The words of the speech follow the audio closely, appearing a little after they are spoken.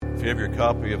If you have your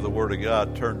copy of the Word of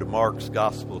God, turn to Mark's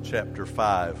Gospel, chapter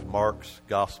 5. Mark's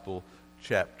Gospel,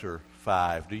 chapter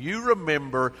 5. Do you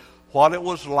remember what it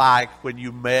was like when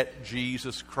you met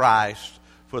Jesus Christ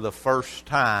for the first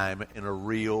time in a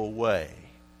real way?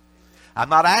 I'm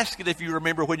not asking if you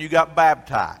remember when you got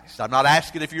baptized. I'm not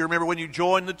asking if you remember when you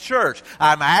joined the church.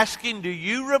 I'm asking, do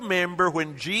you remember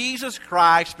when Jesus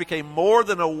Christ became more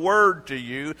than a word to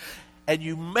you and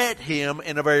you met Him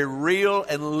in a very real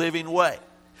and living way?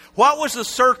 What was the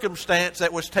circumstance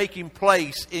that was taking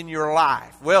place in your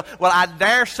life? Well, I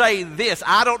dare say this.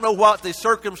 I don't know what the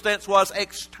circumstance was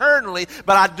externally,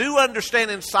 but I do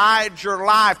understand inside your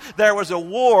life there was a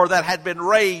war that had been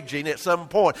raging at some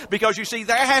point. Because you see,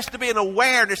 there has to be an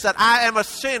awareness that I am a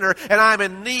sinner and I'm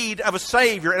in need of a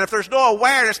Savior. And if there's no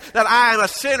awareness that I am a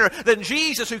sinner, then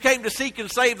Jesus, who came to seek and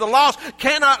save the lost,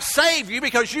 cannot save you,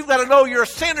 because you've got to know you're a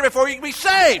sinner before you can be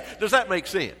saved. Does that make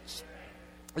sense?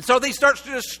 And so he starts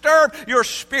to disturb your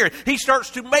spirit. He starts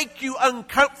to make you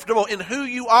uncomfortable in who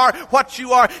you are, what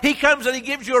you are. He comes and he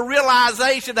gives you a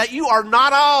realization that you are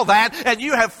not all that, and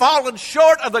you have fallen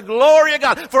short of the glory of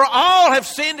God. For all have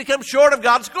sinned to come short of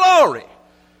God's glory.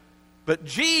 But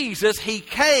Jesus, He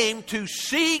came to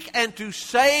seek and to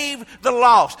save the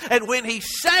lost. And when He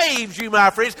saves you,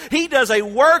 my friends, He does a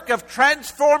work of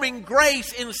transforming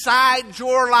grace inside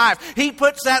your life. He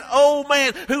puts that old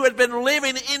man who had been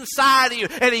living inside of you,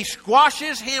 and He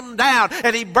squashes him down,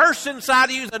 and He bursts inside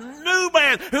of you the new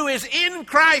man who is in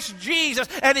Christ Jesus,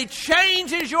 and He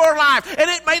changes your life. And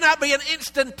it may not be an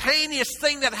instantaneous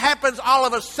thing that happens all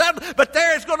of a sudden, but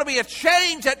there is going to be a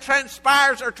change that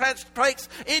transpires or takes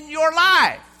in your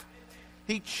life.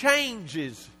 He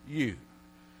changes you.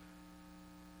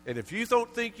 And if you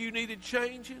don't think you needed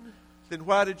changing, then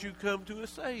why did you come to a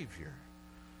Savior?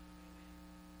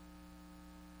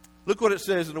 Look what it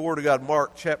says in the Word of God,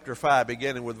 Mark chapter 5,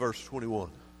 beginning with verse 21.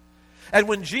 And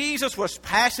when Jesus was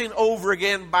passing over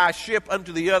again by ship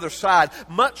unto the other side,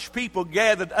 much people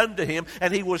gathered unto Him,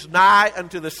 and He was nigh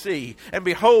unto the sea. And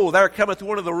behold, there cometh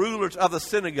one of the rulers of the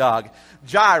synagogue,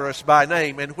 Jairus by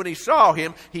name. And when he saw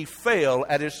Him, he fell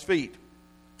at His feet,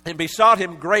 and besought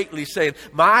Him greatly, saying,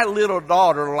 My little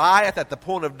daughter lieth at the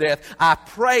point of death. I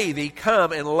pray thee,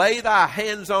 come and lay thy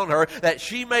hands on her, that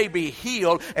she may be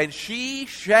healed, and she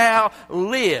shall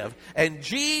live. And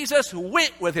Jesus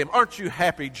went with him. Aren't you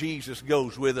happy Jesus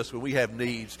goes with us when we have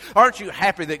needs? Aren't you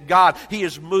happy that God, He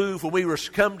is moved when we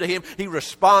come to Him, He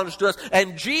responds to us?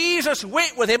 And Jesus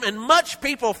went with him, and much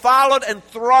people followed and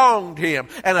thronged Him.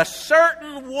 And a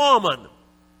certain woman,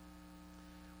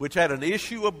 which had an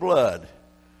issue of blood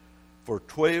for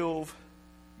 12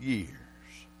 years.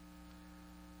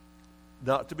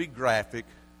 Not to be graphic,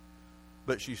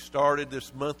 but she started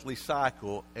this monthly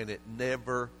cycle and it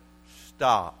never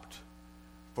stopped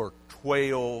for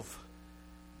 12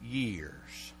 years.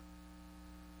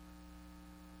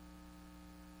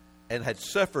 And had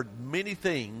suffered many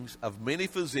things of many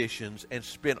physicians, and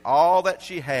spent all that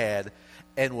she had,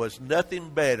 and was nothing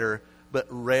better, but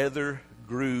rather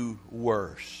grew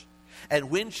worse. And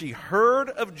when she heard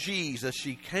of Jesus,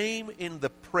 she came in the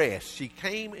press, she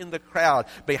came in the crowd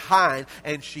behind,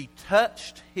 and she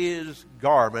touched His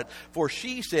garment. For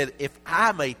she said, If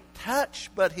I may touch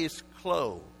but His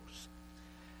clothes,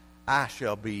 I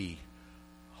shall be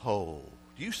whole.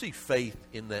 Do you see faith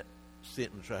in that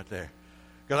sentence right there?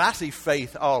 Because I see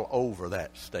faith all over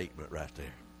that statement right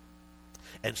there.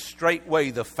 And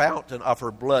straightway the fountain of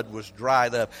her blood was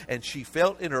dried up, and she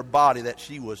felt in her body that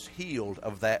she was healed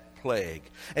of that plague.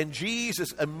 And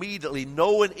Jesus, immediately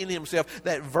knowing in Himself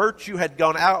that virtue had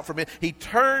gone out from Him, He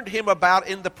turned Him about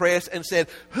in the press and said,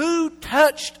 Who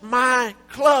touched my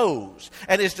clothes?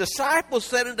 And His disciples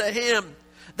said unto Him,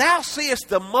 Thou seest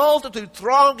the multitude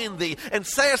thronging thee, and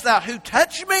sayest thou, Who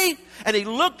touched me? And He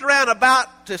looked around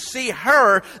about to see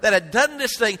her that had done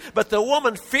this thing. But the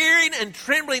woman, fearing and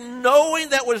trembling, knowing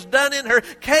that was done in her,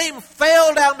 came,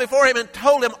 fell down before Him, and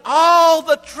told Him all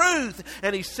the truth.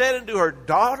 And He said unto her,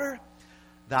 Daughter,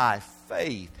 thy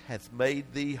faith hath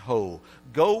made thee whole.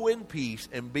 Go in peace,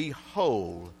 and be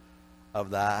whole of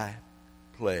thy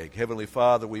plague. Heavenly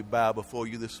Father, we bow before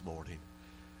You this morning.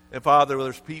 And Father,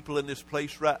 there's people in this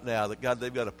place right now that, God,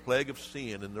 they've got a plague of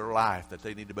sin in their life that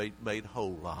they need to be made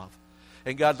whole of.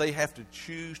 And God, they have to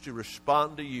choose to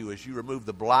respond to You as You remove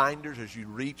the blinders, as You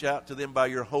reach out to them by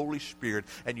Your Holy Spirit,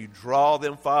 and You draw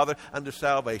them, Father, unto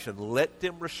salvation. Let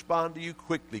them respond to You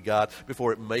quickly, God,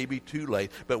 before it may be too late.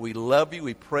 But we love You,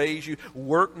 we praise You.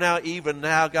 Work now, even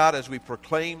now, God, as we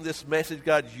proclaim this message,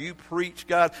 God. You preach,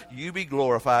 God. You be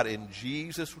glorified. In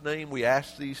Jesus' name we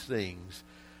ask these things.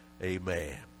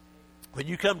 Amen. When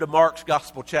you come to Mark's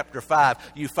Gospel chapter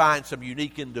 5, you find some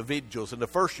unique individuals. And the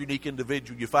first unique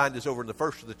individual you find is over in the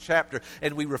first of the chapter,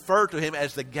 and we refer to him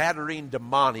as the Gadarene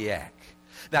demoniac.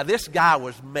 Now, this guy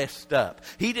was messed up.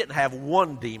 He didn't have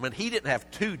one demon. He didn't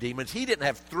have two demons. He didn't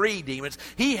have three demons.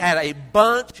 He had a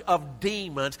bunch of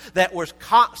demons that was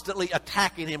constantly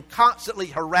attacking him, constantly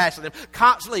harassing him,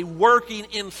 constantly working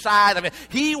inside of him.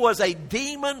 He was a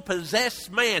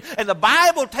demon-possessed man. And the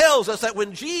Bible tells us that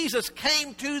when Jesus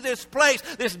came to this place,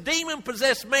 this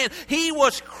demon-possessed man, he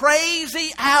was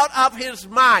crazy out of his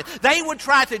mind. They would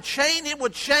try to chain him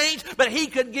with chains, but he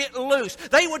could get loose.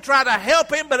 They would try to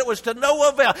help him, but it was to no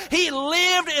avail. He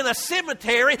lived in a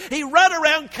cemetery. He run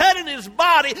around cutting his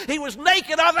body. He was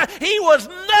naked all the time. He was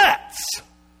nuts.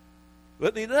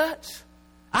 Wasn't he nuts?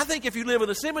 I think if you live in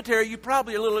a cemetery, you're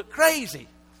probably a little crazy.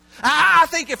 I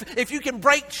think if you can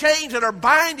break chains that are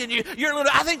binding you, you're a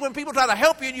little. I think when people try to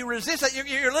help you and you resist that,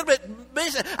 you're a little bit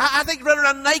busy. I think running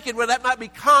around naked, well, that might be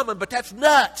common, but that's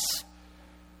nuts.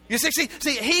 You see,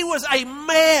 he was a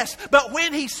mess. But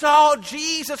when he saw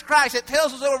Jesus Christ, it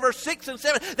tells us over verse 6 and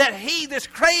 7 that he, this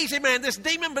crazy man, this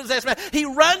demon-possessed man, he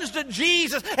runs to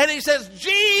Jesus and he says,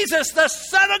 Jesus, the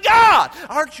Son of God.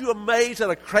 Aren't you amazed that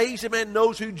a crazy man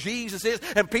knows who Jesus is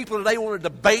and people today want to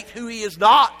debate who he is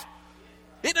not?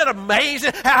 Isn't it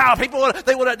amazing how people want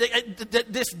to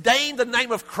disdain the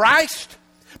name of Christ?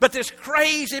 But this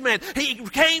crazy man, he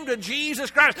came to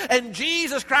Jesus Christ, and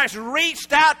Jesus Christ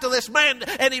reached out to this man,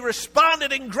 and he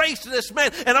responded in grace to this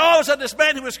man. And all of a sudden, this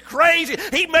man who was crazy,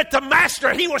 he met the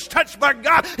Master. He was touched by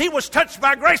God. He was touched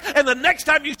by grace. And the next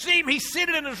time you see him, he's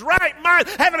sitting in his right mind,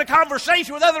 having a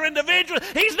conversation with other individuals.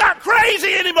 He's not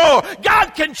crazy anymore.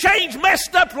 God can change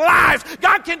messed up lives.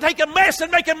 God can take a mess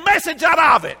and make a message out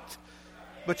of it.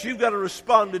 But you've got to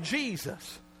respond to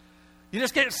Jesus. You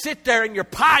just can't sit there in your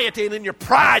piety and in your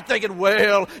pride thinking,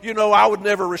 well, I would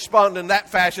never respond in that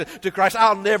fashion to Christ.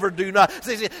 I'll never do not.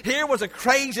 See, here was a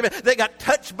crazy man that got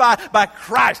touched by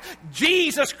Christ.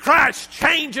 Jesus Christ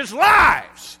changes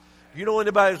lives. You know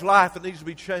anybody's life that needs to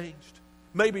be changed?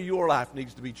 Maybe your life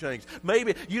needs to be changed.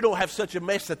 Maybe you don't have such a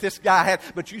mess that this guy had,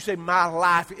 but you say, my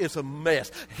life is a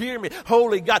mess. Hear me.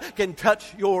 Holy God can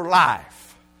touch your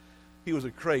life. He was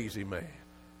a crazy man.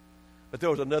 But there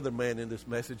was another man in this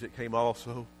message that came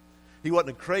also. He wasn't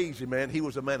a crazy man. He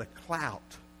was a man of clout.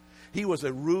 He was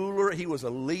a ruler. He was a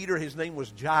leader. His name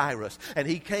was Jairus. And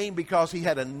he came because he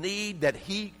had a need that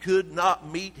he could not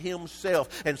meet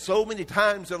himself. And so many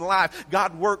times in life,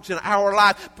 God works in our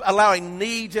life, allowing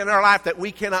needs in our life that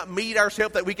we cannot meet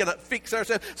ourselves, that we cannot fix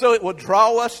ourselves. So it will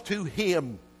draw us to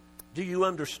him. Do you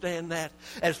understand that?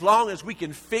 As long as we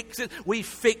can fix it, we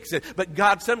fix it. But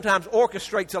God sometimes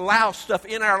orchestrates, allows stuff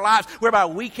in our lives whereby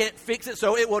we can't fix it,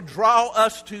 so it will draw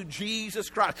us to Jesus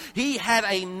Christ. He had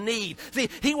a need. See,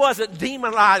 he wasn't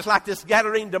demonized like this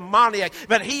Gadarene demoniac,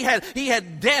 but he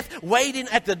had death waiting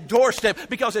at the doorstep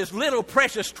because his little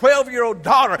precious 12-year-old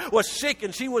daughter was sick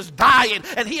and she was dying,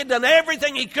 and he had done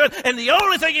everything he could, and the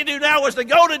only thing he knew now was to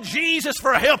go to Jesus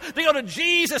for help, to go to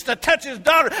Jesus to touch his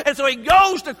daughter. And so he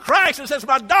goes to Christ and says,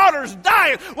 my daughter's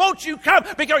dying. Won't you come?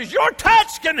 Because your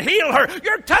touch can heal her.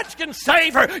 Your touch can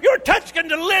save her. Your touch can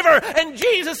deliver. And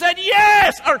Jesus said,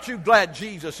 yes. Aren't you glad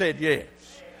Jesus said yes?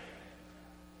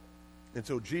 And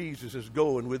so Jesus is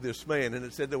going with this man. And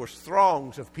it said there was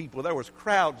throngs of people. There was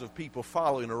crowds of people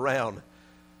following around.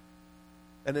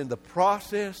 And in the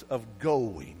process of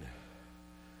going,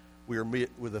 we are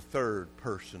met with a third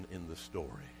person in the story.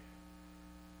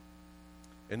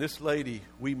 And this lady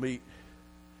we meet,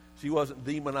 she wasn't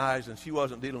demonized and she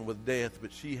wasn't dealing with death,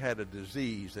 but she had a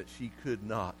disease that she could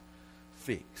not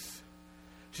fix.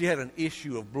 She had an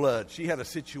issue of blood. She had a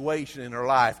situation in her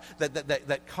life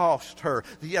that cost her.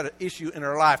 She had an issue in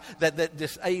her life that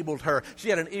disabled her. She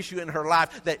had an issue in her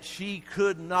life that she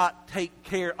could not take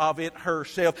care of it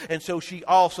herself. And so she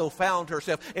also found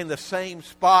herself in the same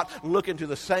spot, looking to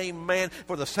the same man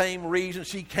for the same reason.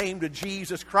 She came to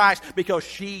Jesus Christ because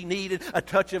she needed a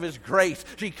touch of his grace.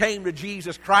 She came to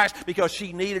Jesus Christ because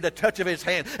she needed a touch of his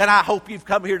hand. And I hope you've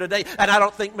come here today, and I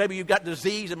don't think maybe you've got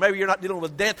disease, and maybe you're not dealing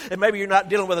with death, and maybe you're not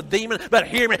dealing with a demon, but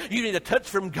hear me, you need a touch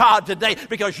from God today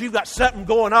because you've got something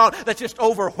going on that just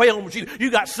overwhelms you.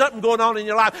 You got something going on in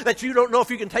your life that you don't know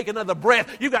if you can take another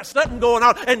breath. You got something going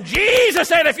on, and Jesus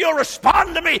said, if you'll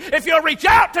respond to me, if you'll reach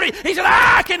out to me, he said,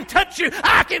 I can touch you,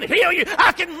 I can heal you,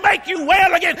 I can make you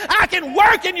well again, I can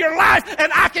work in your life,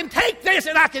 and I can take this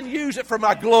and I can use it for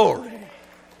my glory.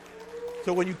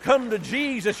 So when you come to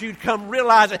Jesus, you come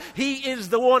realizing he is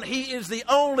the one, he is the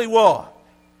only one.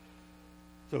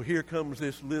 So here comes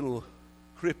this little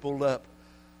crippled up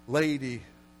lady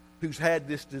who's had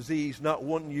this disease, not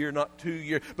 1 year, not 2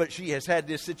 years, but she has had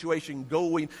this situation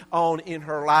going on in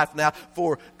her life now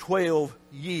for 12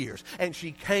 years. And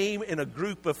she came in a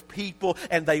group of people,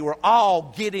 and they were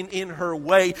all getting in her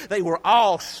way. They were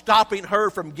all stopping her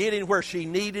from getting where she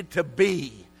needed to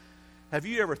be. Have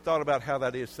you ever thought about how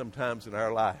that is sometimes in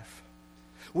our life?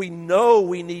 We know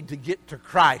we need to get to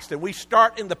Christ, and we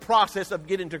start in the process of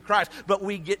getting to Christ, but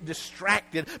we get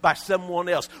distracted by someone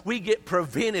else. We get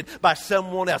prevented by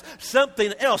someone else.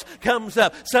 Something else comes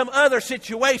up. Some other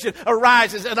situation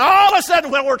arises, and all of a sudden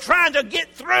when we're trying to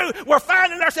get through, we're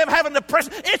finding ourselves having to press.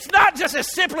 It's not just as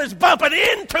simple as bumping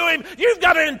into Him. You've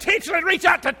got to intentionally reach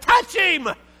out to touch Him.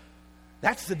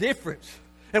 That's the difference.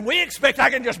 And we expect I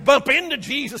can just bump into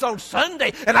Jesus on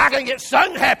Sunday and I can get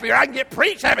sung happy or I can get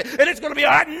preached happy and it's going to be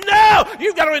all right. No!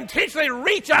 You've got to intentionally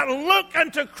reach out and look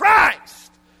unto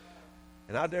Christ.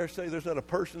 And I dare say there's not a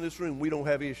person in this room we don't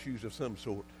have issues of some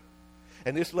sort.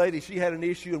 And this lady, she had an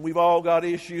issue, and we've all got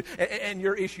issues. And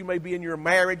your issue may be in your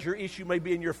marriage. Your issue may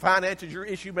be in your finances. Your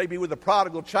issue may be with a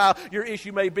prodigal child. Your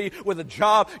issue may be with a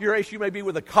job. Your issue may be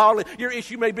with a calling. Your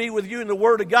issue may be with you and the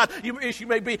Word of God. Your issue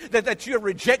may be that you're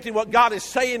rejecting what God is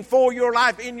saying for your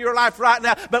life, in your life right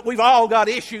now. But we've all got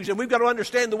issues, and we've got to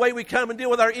understand the way we come and deal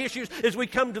with our issues is we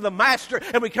come to the Master,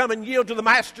 and we come and yield to the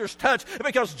Master's touch.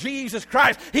 Because Jesus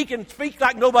Christ, He can speak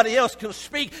like nobody else can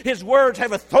speak. His words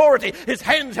have authority. His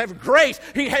hands have grace.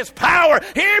 He has power.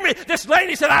 Hear me. This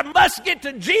lady said, I must get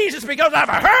to Jesus because I've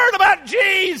heard about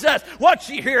Jesus. What'd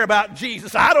she hear about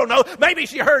Jesus? I don't know. Maybe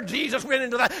she heard Jesus went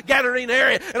into that Gadarene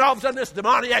area and all of a sudden this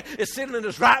demoniac is sitting in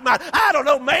his right mind. I don't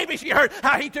know. Maybe she heard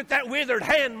how He took that withered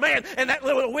hand man and that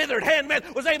little withered hand man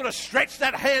was able to stretch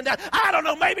that hand out. I don't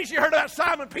know. Maybe she heard about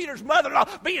Simon Peter's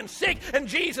mother-in-law being sick and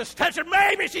Jesus touched her.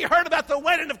 Maybe she heard about the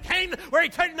wedding of Canaan where He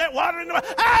turned that water into wine.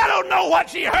 I don't know what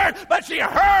she heard, but she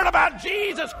heard about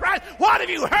Jesus Christ. What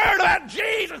have you heard about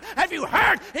Jesus? Have you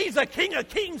heard He's the King of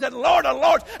Kings and Lord of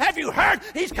Lords? Have you heard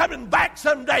He's coming back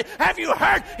someday? Have you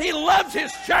heard He loves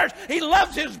His church? He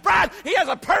loves His bride. He has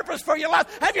a purpose for your life.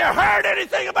 Have you heard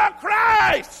anything about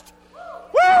Christ?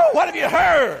 Woo! What have you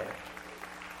heard?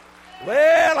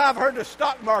 Well, I've heard the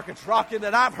stock market's rocking,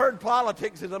 and I've heard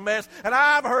politics is a mess, and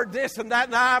I've heard this and that,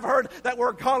 and I've heard that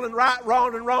we're calling right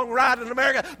wrong and wrong right in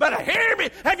America. But hear me,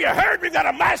 have you heard we've got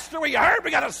a Master? We've heard we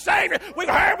got a Savior. We've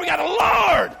heard we got a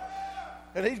Lord.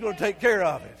 And He's going to take care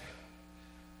of it.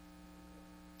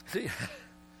 See,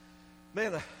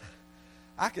 man,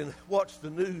 I can watch the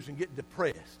news and get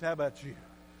depressed. How about you?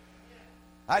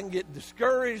 I can get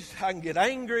discouraged. I can get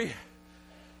angry.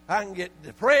 I can get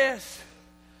depressed.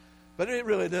 But it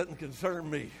really doesn't concern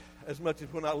me as much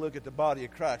as when I look at the body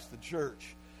of Christ, the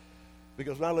church.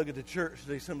 Because when I look at the church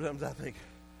today, sometimes I think,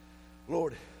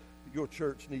 Lord, your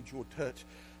church needs your touch.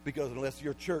 Because unless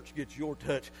your church gets your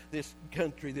touch, this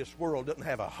country, this world doesn't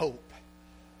have a hope.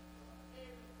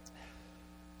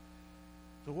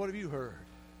 So what have you heard?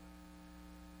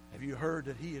 Have you heard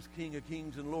that He is King of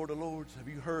Kings and Lord of Lords? Have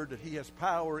you heard that He has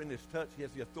power in His touch? He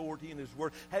has the authority in His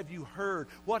word. Have you heard?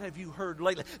 What have you heard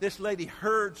lately? This lady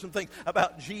heard some things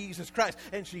about Jesus Christ,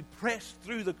 and she pressed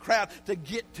through the crowd to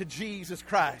get to Jesus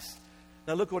Christ.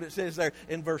 Now look what it says there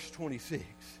in verse 26.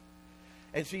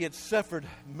 And she had suffered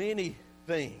many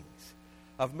things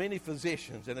of many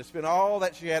physicians, and it's been all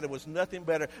that she had. It was nothing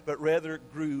better, but rather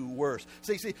grew worse.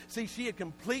 See, she had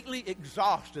completely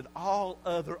exhausted all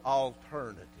other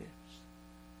alternatives.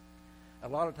 A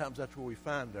lot of times that's where we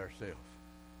find ourselves.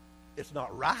 It's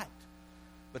not right,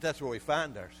 but that's where we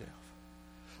find ourselves.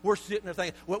 We're sitting there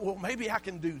thinking, well, maybe I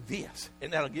can do this,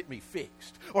 and that'll get me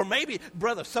fixed. Or maybe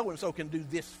brother so-and-so can do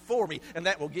this for me, and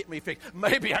that will get me fixed.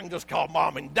 Maybe I can just call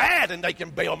mom and dad, and they can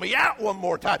bail me out one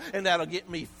more time, and that'll get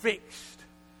me fixed.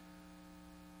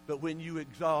 But when you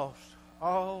exhaust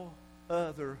all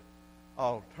other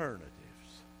alternatives.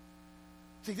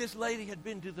 See, this lady had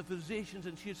been to the physicians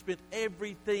and she had spent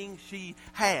everything she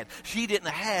had. She didn't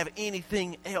have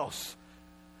anything else.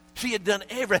 She had done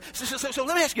everything. So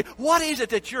let me ask you, what is it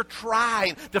that you're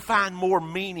trying to find more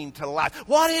meaning to life?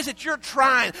 What is it you're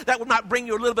trying that might bring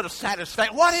you a little bit of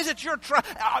satisfaction? What is it you're trying?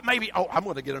 Maybe, I'm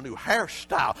going to get a new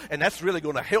hairstyle, and that's really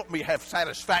going to help me have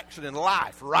satisfaction in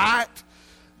life, right?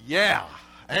 Yeah,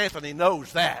 Anthony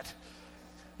knows that.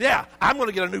 Yeah, I'm going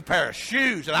to get a new pair of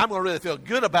shoes, and I'm going to really feel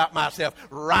good about myself,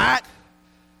 right?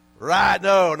 Right?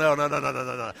 No.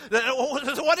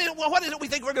 So what is it we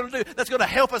think we're going to do that's going to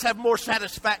help us have more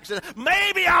satisfaction?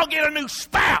 Maybe I'll get a new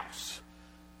spouse.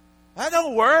 That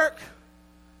don't work.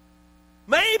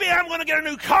 Maybe I'm going to get a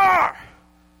new car.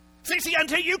 See,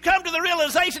 until you come to the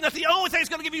realization that the only thing that's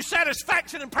going to give you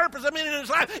satisfaction and purpose and meaning in this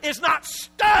life is not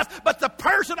stuff, but the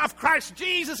person of Christ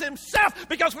Jesus himself.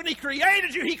 Because when he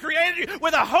created you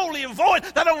with a holy void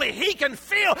that only he can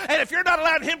fill. And if you're not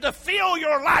allowing him to fill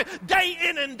your life day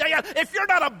in and day out, if you're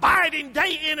not abiding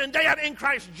day in and day out in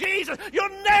Christ Jesus,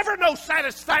 you'll never know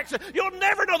satisfaction. You'll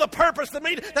never know the purpose, the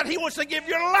meaning that he wants to give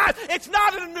your life. It's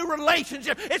not in a new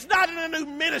relationship. It's not in a new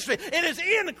ministry. It is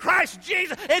in Christ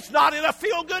Jesus. It's not in a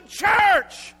feel-good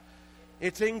church.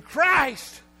 It's in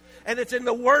Christ, and it's in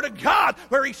the Word of God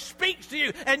where he speaks to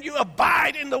you and you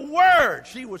abide in the Word.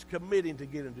 She was committing to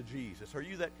get into Jesus. Are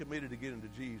you that committed to get into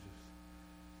Jesus?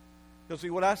 Because see,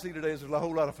 what I see today is there's a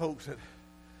whole lot of folks that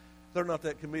they're not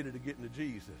that committed to getting to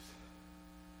Jesus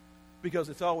because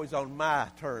it's always on my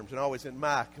terms and always in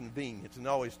my convenience and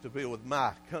always to be with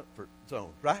my comfort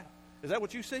zone, right? Is that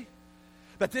what you see?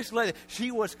 But this lady, she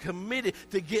was committed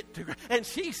to get to Christ. And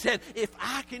she said, if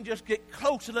I can just get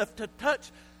close enough to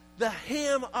touch the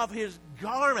hem of his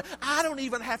garment, I don't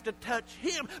even have to touch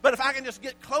him. But if I can just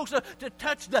get closer to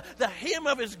touch the hem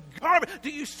of his garment,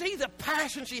 do you see the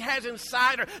passion she has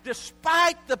inside her?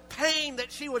 Despite the pain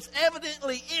that she was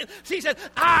evidently in, she said,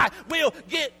 I will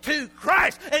get to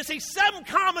Christ. And see, some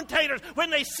commentators,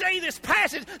 when they say this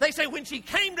passage, they say when she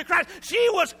came to Christ, she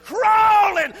was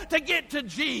crawling to get to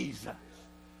Jesus.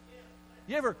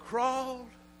 You ever crawled?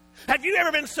 Have you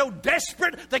ever been so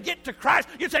desperate to get to Christ,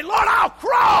 you'd say, Lord, I'll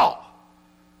crawl.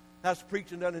 I was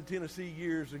preaching down in Tennessee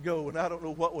years ago, and I don't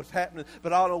know what was happening,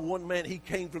 but I know one man, he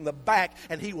came from the back,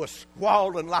 and he was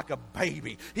squalling like a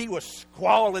baby. He was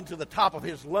squalling to the top of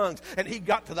his lungs, and he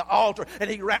got to the altar, and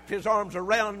he wrapped his arms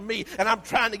around me, and I'm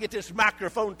trying to get this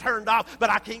microphone turned off,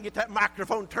 but I can't get that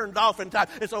microphone turned off in time.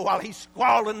 And so while he's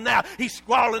squalling now, he's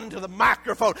squalling into the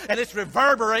microphone, and it's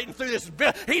reverberating through this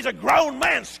building. He's a grown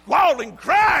man squalling,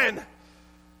 crying.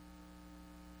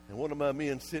 And one of my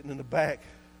men sitting in the back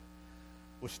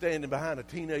was standing behind a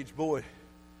teenage boy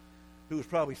who was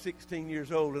probably 16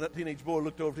 years old. And that teenage boy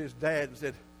looked over to his dad and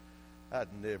said, I'd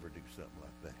never do something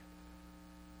like that.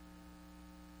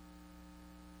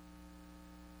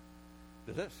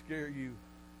 Does that scare you?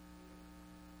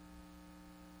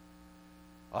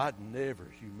 I'd never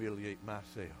humiliate myself.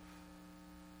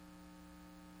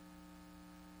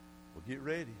 Well, get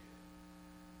ready.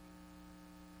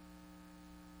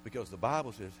 Because the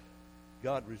Bible says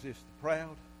God resists the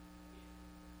proud,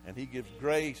 and he gives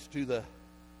grace to the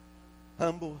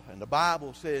humble. And the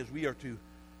Bible says we are to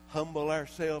humble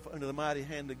ourselves under the mighty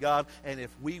hand of God. And if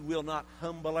we will not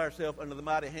humble ourselves under the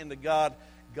mighty hand of God,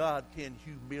 God can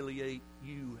humiliate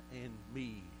you and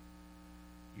me.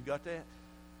 You got that?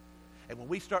 And when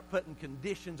we start putting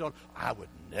conditions on, I would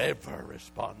never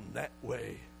respond that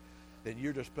way, then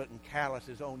you're just putting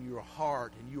calluses on your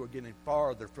heart and you are getting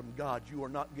farther from God. You are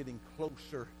not getting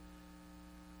closer.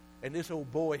 And this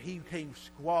old boy, he came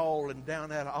squalling down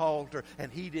that altar,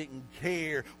 and he didn't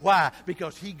care. Why?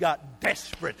 Because he got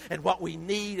desperate. And what we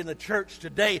need in the church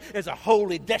today is a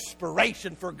holy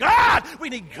desperation for God. We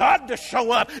need God to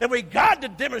show up, and we need God to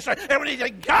demonstrate. And we need to say,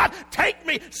 God, take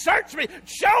me, search me,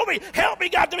 show me, help me,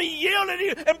 God, to be yielded to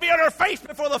you and be on her face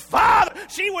before the Father.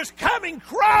 She was coming,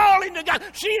 crawling to God.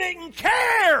 She didn't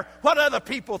care what other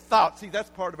people thought. See,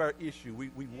 that's part of our issue.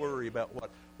 We worry about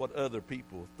what other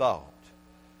people thought.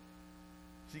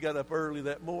 She got up early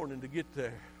that morning to get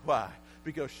there. Why?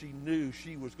 Because she knew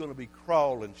she was going to be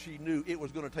crawling. She knew it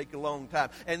was going to take a long time.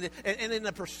 And in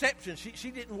the perception, she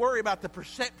didn't worry about the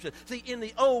perception. See, in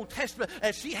the Old Testament,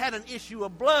 as she had an issue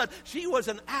of blood, she was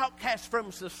an outcast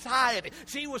from society.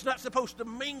 She was not supposed to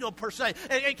mingle, per se.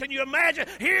 And can you imagine?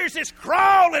 Here's this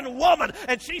crawling woman,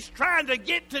 and she's trying to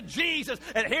get to Jesus.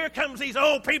 And here comes these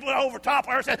old people over top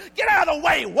of her saying, get out of the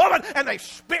way, woman. And they're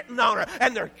spitting on her,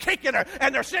 and they're kicking her,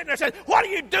 and they're sitting there saying, what are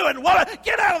you doing, woman?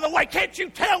 Get out of the way. Can't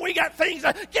you tell we got things?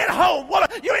 Get home, woman.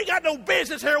 You ain't got no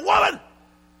business here, woman.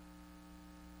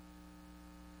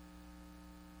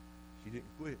 She didn't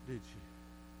quit, did she?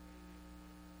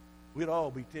 We'd all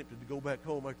be tempted to go back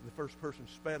home after the first person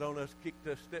spat on us, kicked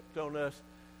us, stepped on us,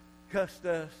 cussed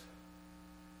us.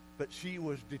 But she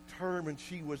was determined.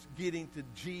 She was getting to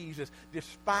Jesus.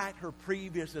 Despite her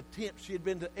previous attempts, she had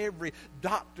been to every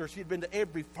doctor. She had been to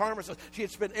every pharmacist. She had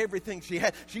spent everything she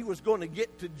had. She was going to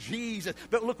get to Jesus.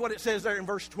 But look what it says there in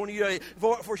verse 28.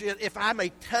 For she said, if I may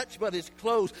touch but his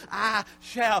clothes, I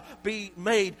shall be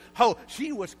made whole.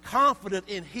 She was confident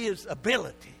in his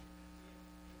ability.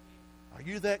 Are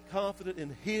you that confident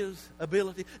in his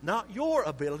ability? Not your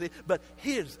ability, but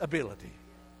his ability.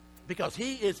 Because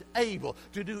He is able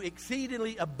to do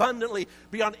exceedingly abundantly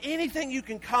beyond anything you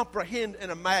can comprehend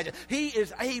and imagine. He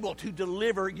is able to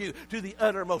deliver you to the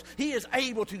uttermost. He is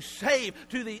able to save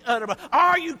to the uttermost.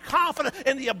 Are you confident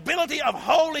in the ability of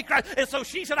Holy Christ? And so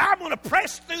she said, I'm going to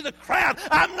press through the crowd.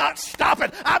 I'm not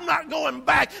stopping. I'm not going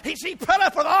back. She put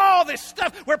up with all this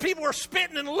stuff where people were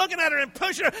spitting and looking at her and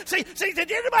pushing her. See, did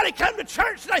anybody come to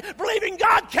church today believing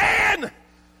God can?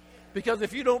 Because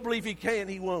if you don't believe He can,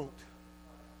 He won't.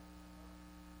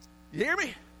 You hear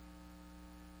me?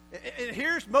 And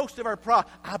here's most of our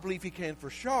problem. I believe He can for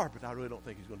sure, but I really don't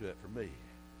think He's going to do it for me.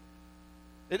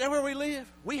 Isn't that where we live?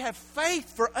 We have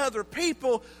faith for other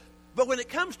people, but when it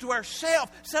comes to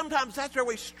ourselves, sometimes that's where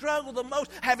we struggle the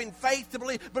most, having faith to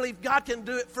believe God can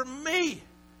do it for me.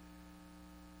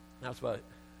 That's why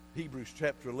Hebrews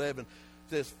chapter 11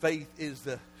 says faith is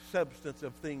the substance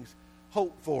of things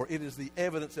hoped for. It is the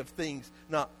evidence of things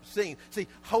not seen. See,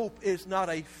 hope is not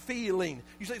a feeling.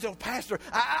 You say, so Pastor,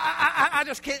 I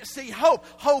just can't see hope.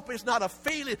 Hope is not a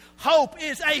feeling. Hope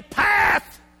is a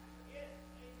path.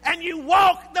 And you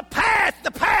walk the path.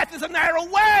 The path is a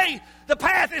narrow way. The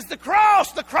path is the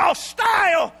cross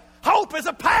style. Hope is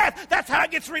a path. That's how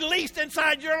it gets released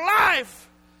inside your life.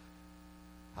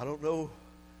 I don't know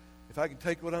if I can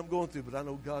take what I'm going through, but I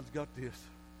know God's got this.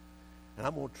 And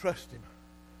I'm going to trust Him.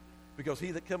 Because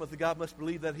he that cometh to God must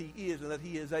believe that He is, and that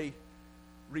He is a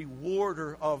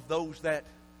rewarder of those that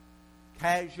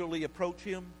casually approach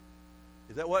Him.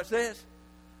 Is that what it says?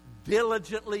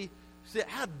 Diligently.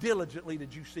 How diligently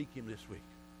did you seek Him this week?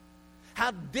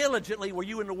 How diligently were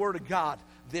you in the Word of God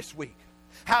this week?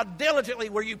 How diligently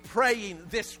were you praying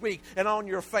this week and on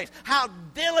your face? How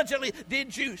diligently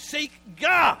did you seek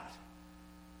God?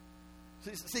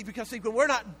 Because when we're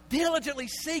not diligently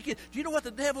seeking, do you know what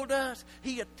the devil does?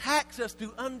 He attacks us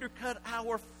to undercut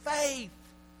our faith.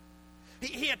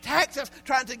 He attacks us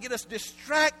trying to get us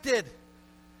distracted.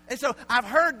 And so I've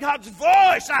heard God's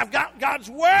voice. I've got God's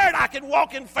Word. I can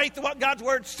walk in faith to what God's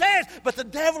Word says. But the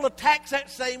devil attacks that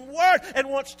same Word and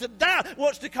wants to doubt,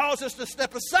 wants to cause us to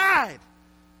step aside.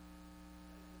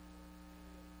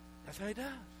 That's how he does.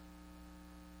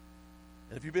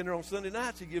 And if you've been there on Sunday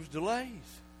nights, he gives delays.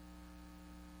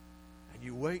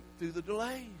 You wait through the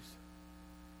delays.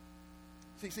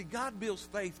 See, God builds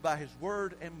faith by His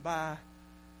Word and by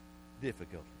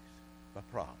difficulties, by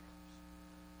problems.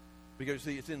 Because,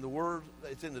 see, it's in the Word,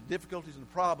 it's in the difficulties and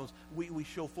the problems, we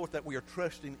show forth that we are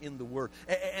trusting in the Word.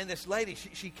 And this lady,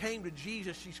 she came to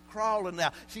Jesus. She's crawling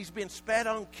now. She's been spat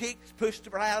on, kicked, pushed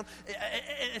around,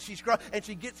 and she's crawling. And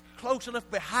she gets close enough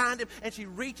behind Him, and she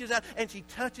reaches out, and she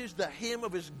touches the hem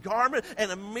of His garment,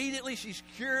 and immediately she's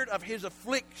cured of his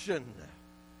affliction.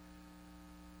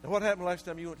 Now, what happened last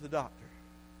time you went to the doctor?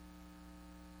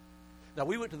 Now,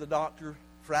 we went to the doctor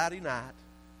Friday night.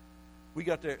 We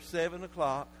got there at 7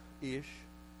 o'clock-ish.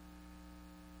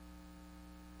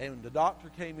 And the doctor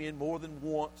came in more than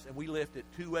once, and we left at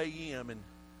 2 a.m., and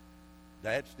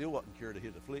Dad still wasn't cured of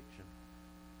his affliction.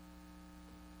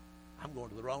 I'm going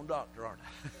to the wrong doctor, aren't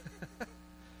I?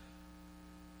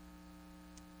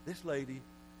 This lady,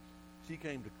 she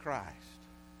came to Christ,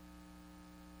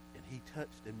 and He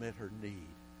touched and met her need.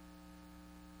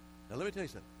 Now, let me tell you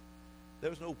something. There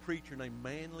was an old preacher named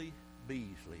Manly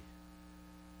Beasley,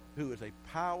 who is a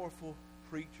powerful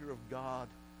preacher of God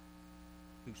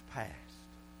who's passed.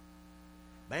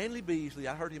 Manly Beasley,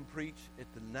 I heard him preach at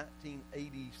the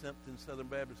 1980-something Southern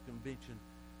Baptist Convention.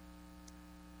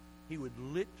 He would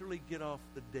literally get off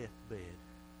the deathbed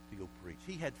to go preach.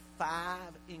 He had 5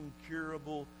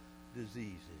 incurable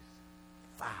diseases.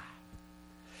 5.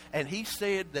 And he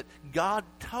said that God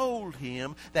told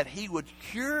him that He would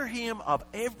cure him of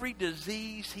every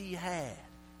disease he had,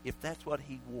 if that's what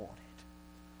he wanted.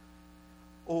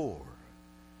 Or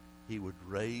He would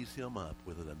raise him up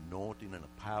with an anointing and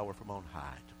a power from on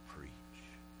high to preach.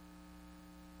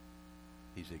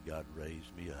 He said, God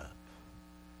raised me up.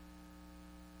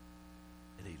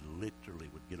 And he literally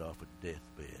would get off a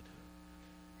deathbed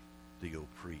to go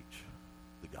preach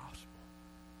the gospel.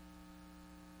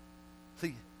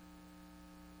 See,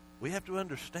 we have to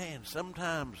understand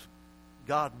sometimes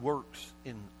God works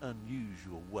in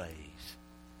unusual ways.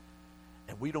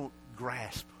 And we don't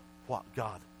grasp what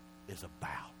God is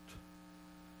about.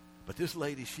 But this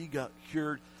lady, she got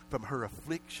cured from her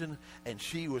affliction, and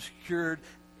she was cured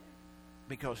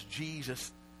because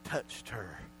Jesus touched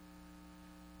her.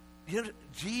 You know,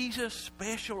 Jesus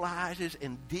specializes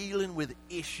in dealing with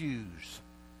issues.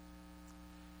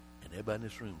 And everybody in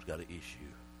this room's got an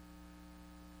issue.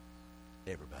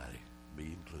 Everybody, me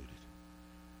included.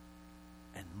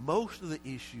 And most of the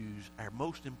issues, our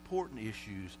most important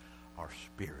issues, are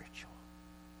spiritual.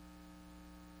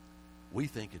 We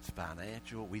think it's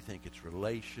financial. We think it's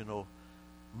relational.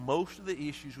 Most of the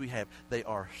issues we have, they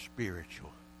are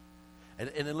spiritual. And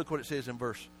then look what it says in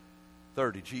verse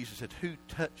 30. Jesus said, "Who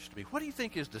touched me?" What do you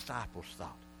think his disciples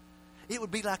thought? It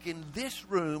would be like in this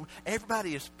room,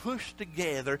 everybody is pushed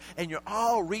together, and you're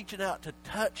all reaching out to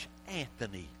touch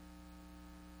Anthony.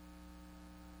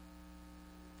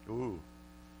 Ooh.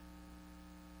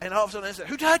 And all of a sudden they said,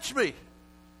 "Who touched me?"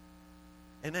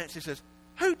 And Nancy says,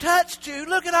 "Who touched you?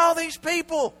 Look at all these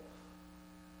people."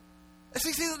 And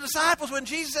see the disciples, when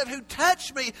Jesus said, "Who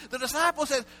touched me?" the disciples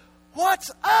said,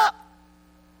 "What's up?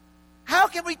 How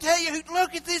can we tell you?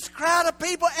 Look at this crowd of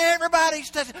people. Everybody's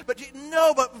touching."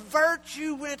 But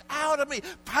virtue went out of me.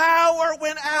 Power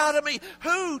went out of me.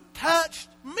 Who touched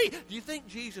me? Do you think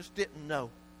Jesus didn't know?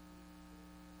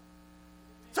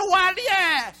 So why did he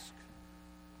ask?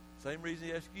 Same reason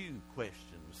he asked you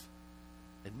questions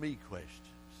and me questions.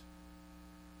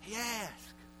 He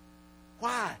asked.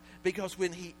 Why? Because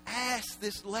when he asked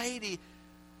this lady,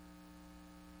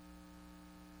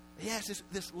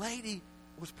 this lady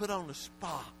was put on the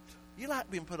spot. You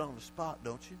like being put on the spot,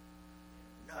 don't you?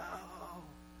 No.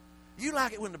 You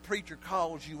like it when the preacher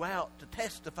calls you out to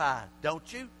testify,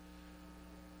 don't you?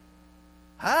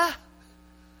 Huh?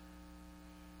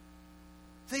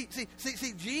 See,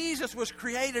 Jesus was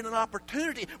creating an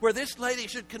opportunity where this lady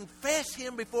should confess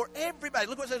him before everybody.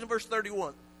 Look what it says in verse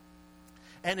 31.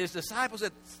 And his disciples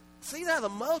said, "See now the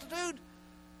multitude?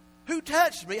 Who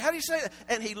touched me?" How do you say that?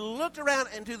 And he looked around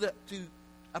and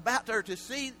about her to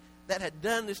see that had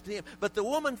done this to him. But the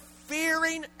woman,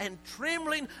 fearing and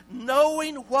trembling,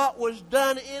 knowing what was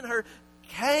done in her,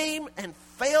 came and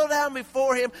fell down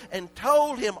before him and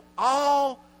told him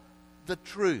all the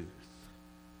truth.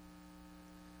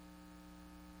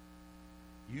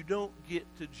 You don't get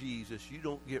to Jesus, you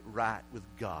don't get right with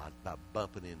God by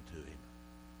bumping into him.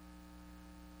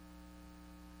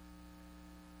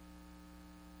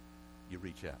 You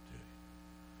reach out to him.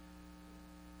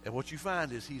 And what you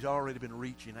find is he's already been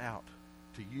reaching out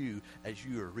to you as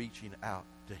you are reaching out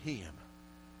to him.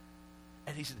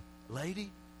 And he said,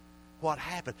 "Lady, what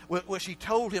happened?" Well, she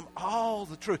told him all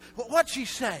the truth. What'd she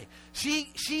say?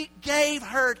 She gave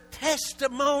her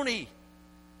testimony.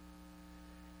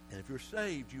 And if you're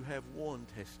saved, you have one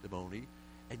testimony,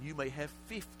 and you may have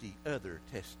 50 other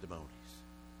testimonies.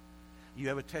 You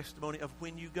have a testimony of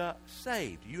when you got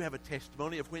saved. You have a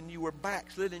testimony of when you were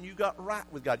backslid and you got right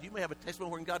with God. You may have a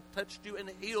testimony when God touched you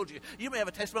and healed you. You may have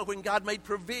a testimony when God made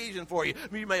provision for you.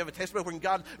 You may have a testimony when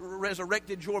God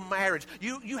resurrected your marriage.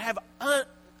 You have an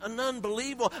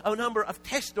unbelievable number of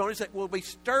testimonies that will be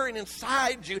stirring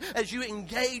inside you as you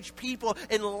engage people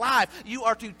in life. You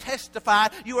are to testify.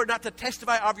 You are not to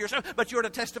testify of yourself, but you are to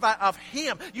testify of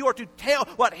him. You are to tell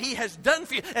what he has done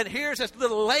for you. And here's this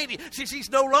little lady.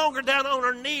 She's no longer down on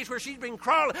her knees where she's been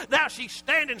crawling. Now she's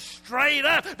standing straight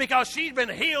up because she's been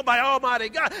healed by Almighty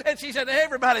God. And she said,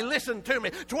 "Everybody listen to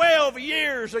me. 12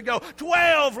 years ago,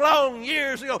 12 long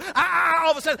years ago, I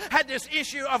all of a sudden had this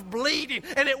issue of bleeding,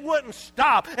 and it wouldn't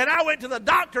stop. And I went to the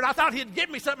doctor, and I thought he'd give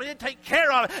me something and he'd take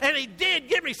care of it. And he did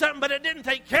give me something, but it didn't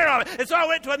take care of it. And so I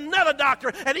went to another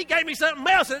doctor, and he gave me something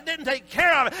else, and it didn't take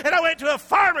care of it. And I went to a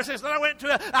pharmacist, and I went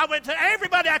to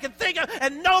everybody I could think of,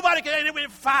 and nobody could. And it went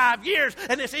 5 years,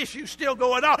 and this issue's still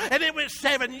going on. And it went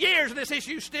 7 years, and this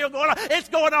issue's still going on. It's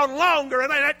going on longer.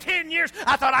 And at 10 years,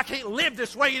 I thought, I can't live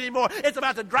this way anymore. It's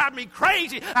about to drive me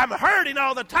crazy. I'm hurting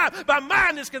all the time. My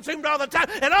mind is consumed all the time.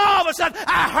 And all of a sudden,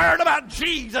 I heard about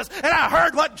Jesus, and I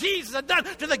heard what Jesus had done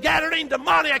to the Gadarene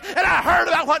demoniac, and I heard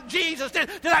about what Jesus did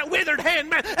to that withered hand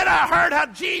man, and I heard how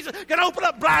Jesus can open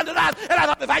up blinded eyes, and I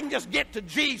thought, if I can just get to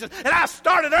Jesus. And I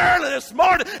started early this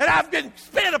morning, and I've been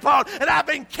spit upon, and I've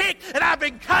been kicked, and I've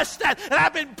been cussed at, and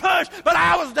I've been pushed, but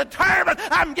I was determined.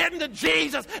 I'm getting to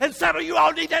Jesus. And some of you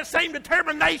all need that same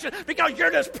determination because you're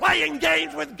just playing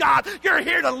games with God. You're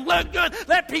here to look good,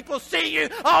 let people see you.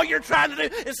 All you're trying to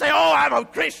do is say, "Oh, I'm a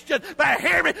Christian." But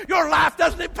hear me, your life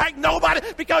doesn't impact nobody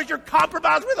because you're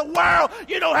compromised with the world.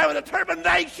 You don't have a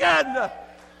determination. And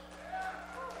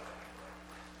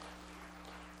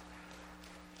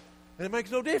it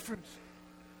makes no difference.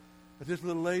 But this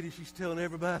little lady, she's telling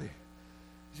everybody.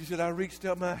 She said, "I reached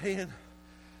out my hand,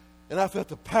 and I felt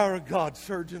the power of God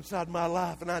surge inside my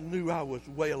life, and I knew I was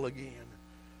well again."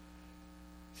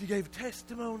 She gave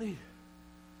testimony.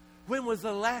 When was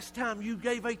the last time you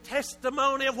gave a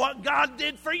testimony of what God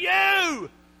did for you?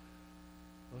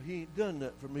 "Well, he ain't done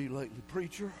that for me lately,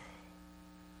 preacher."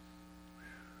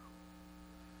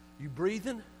 You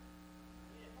breathing?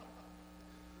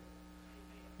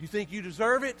 You think you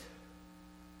deserve it?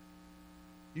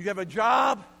 You have a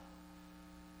job?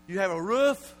 You have a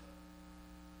roof?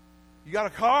 You got a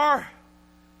car?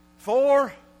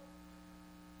 4.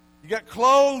 You got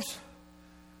clothes.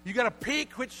 You got to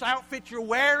pick which outfit you're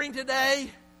wearing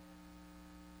today.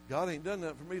 God ain't done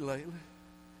that for me lately.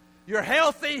 You're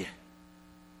healthy.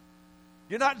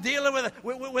 You're not dealing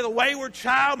with a wayward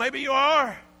child. Maybe you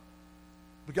are.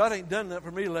 But God ain't done that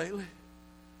for me lately.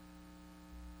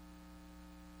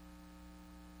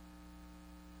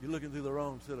 You're looking through the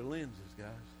wrong set of lenses, guys.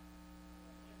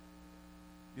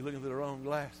 You're looking through the wrong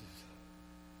glasses.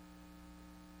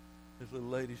 This little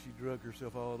lady, she drug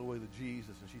herself all the way to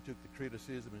Jesus, and she took the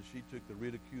criticism, and she took the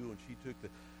ridicule, and she took the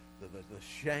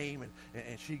shame,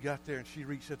 and she got there, and she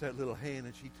reached out that little hand,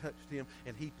 and she touched him,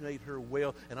 and he made her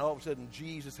well, and all of a sudden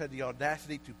Jesus had the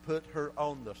audacity to put her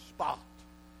on the spot,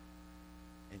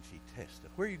 and she tested.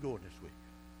 Where are you going this week?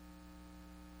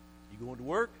 You going to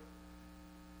work?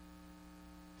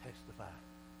 Testify.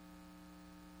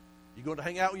 You going to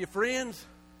hang out with your friends?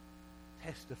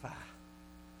 Testify.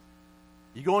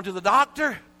 You going to the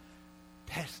doctor?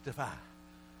 Testify.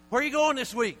 Where are you going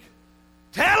this week?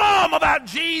 Tell them about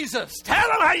Jesus. Tell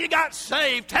them how you got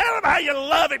saved. Tell them how you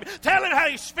love him. Tell them how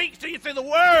he speaks to you through the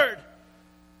Word.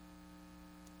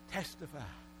 Testify.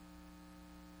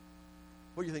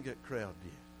 What do you think that crowd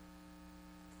did?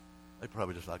 They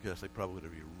probably, just like us, they probably would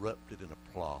have erupted in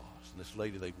applause. And this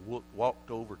lady they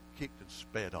walked over, kicked and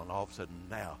spat on, all of a sudden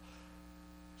now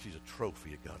she's a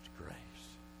trophy of God's grace.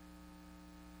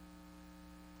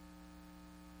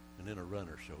 And then a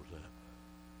runner shows up.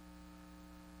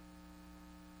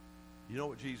 You know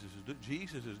what Jesus is doing?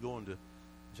 Jesus is going to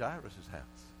Jairus' house.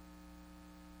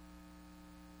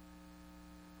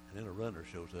 And then a runner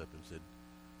shows up and said,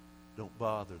 "Don't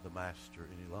bother the master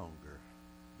any longer.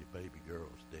 Your baby girl's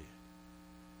dead."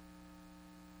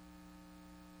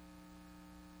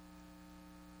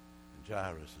 And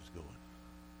Jairus is going,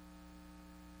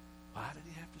 why did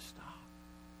he have to stop?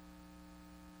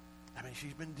 I mean,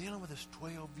 she's been dealing with this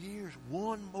 12 years.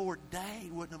 One more day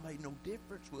wouldn't have made no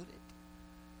difference, would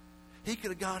it? He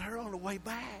could have got her on the way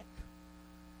back.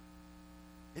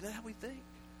 Isn't that how we think?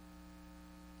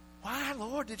 Why,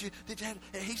 Lord, did you have,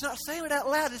 he's not saying it out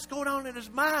loud. It's going on in his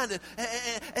mind.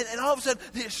 And all of a sudden,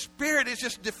 his spirit is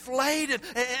just deflated.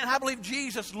 And I believe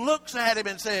Jesus looks at him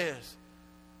and says,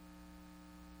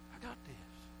 I got this.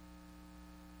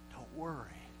 Don't worry.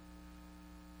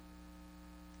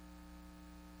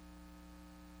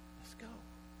 Let's go.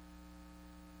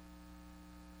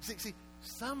 See,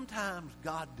 sometimes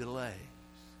God delays.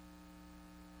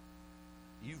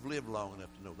 You've lived long enough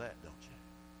to know that, don't you?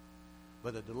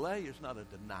 But a delay is not a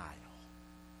denial.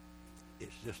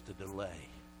 It's just a delay.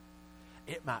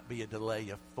 It might be a delay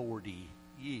of 40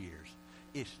 years.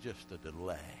 It's just a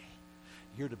delay.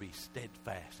 You're to be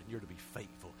steadfast and you're to be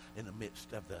faithful in the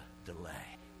midst of the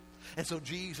delay. And so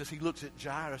Jesus, he looks at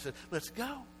Jairus and says, let's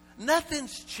go.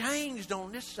 Nothing's changed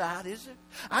on this side, is it?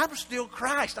 I'm still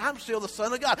Christ. I'm still the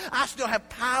Son of God. I still have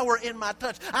power in my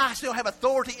touch. I still have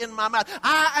authority in my mouth.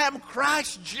 I am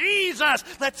Christ Jesus.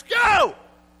 Let's go.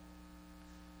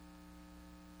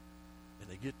 And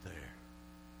they get there.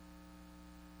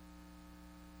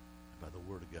 And by the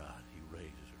word of God, he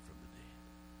raises her from the dead.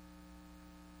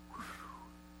 Whew.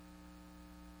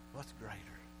 What's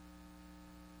greater?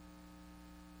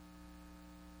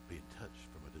 Being touched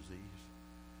from a disease?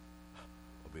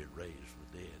 Being raised from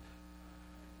the dead.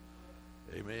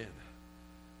 Amen.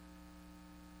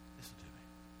 Listen to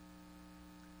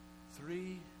me.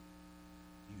 3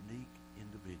 unique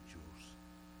individuals.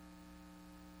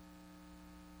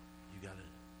 You got a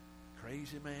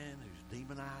crazy man who's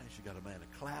demonized. You got a man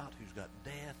of clout who's got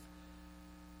death.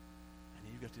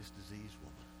 And you've got this diseased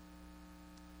woman.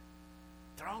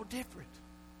 They're all different.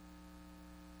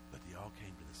 But they all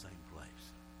came to the same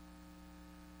place.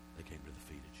 They came to the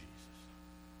feet of Jesus.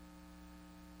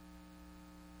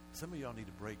 Some of y'all need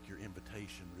to break your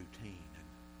invitation routine and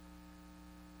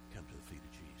come to the feet of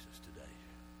Jesus today.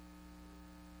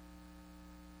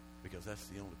 Because that's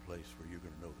the only place where you're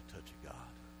going to know the touch of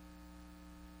God.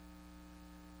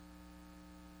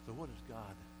 So what is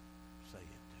God saying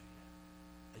to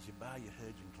you? As you bow your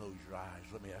heads and close your eyes,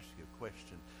 let me ask you a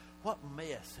question. What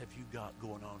mess have you got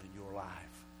going on in your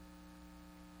life?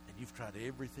 And you've tried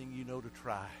everything you know to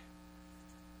try,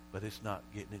 but it's not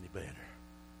getting any better.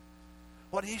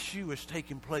 What issue is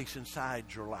taking place inside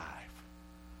your life?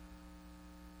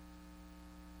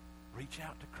 Reach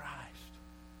out to Christ.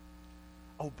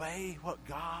 Obey what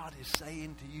God is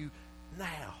saying to you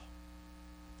now.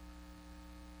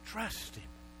 Trust him.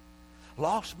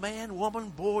 Lost man, woman,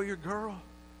 boy, or girl.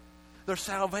 There's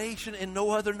salvation in no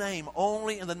other name,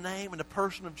 only in the name and the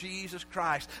person of Jesus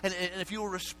Christ. And if you will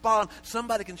respond,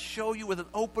 somebody can show you with an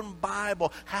open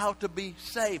Bible how to be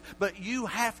saved. But you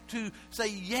have to say,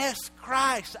 yes,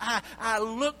 Christ, I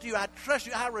look to you, I trust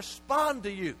you, I respond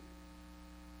to you.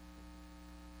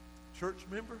 Church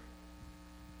member?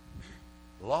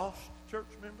 Lost church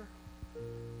member?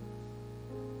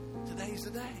 Today's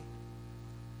the day.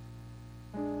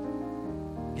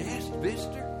 Guest,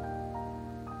 visitor?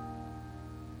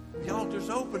 The altar's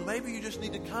open. Maybe you just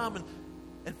need to come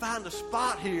and find a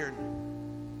spot here and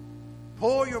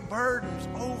pour your burdens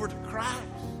over to Christ.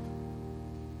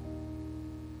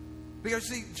 Because,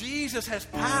 see, Jesus has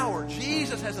power.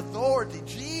 Jesus has authority.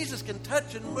 Jesus can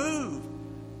touch and move.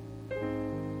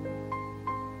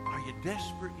 Are you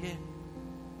desperate yet?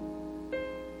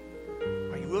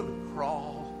 Are you willing to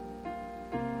crawl?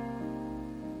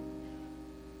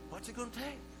 What's it going to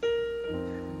take?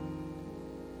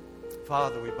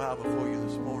 Father, we bow before you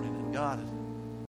this morning, and God,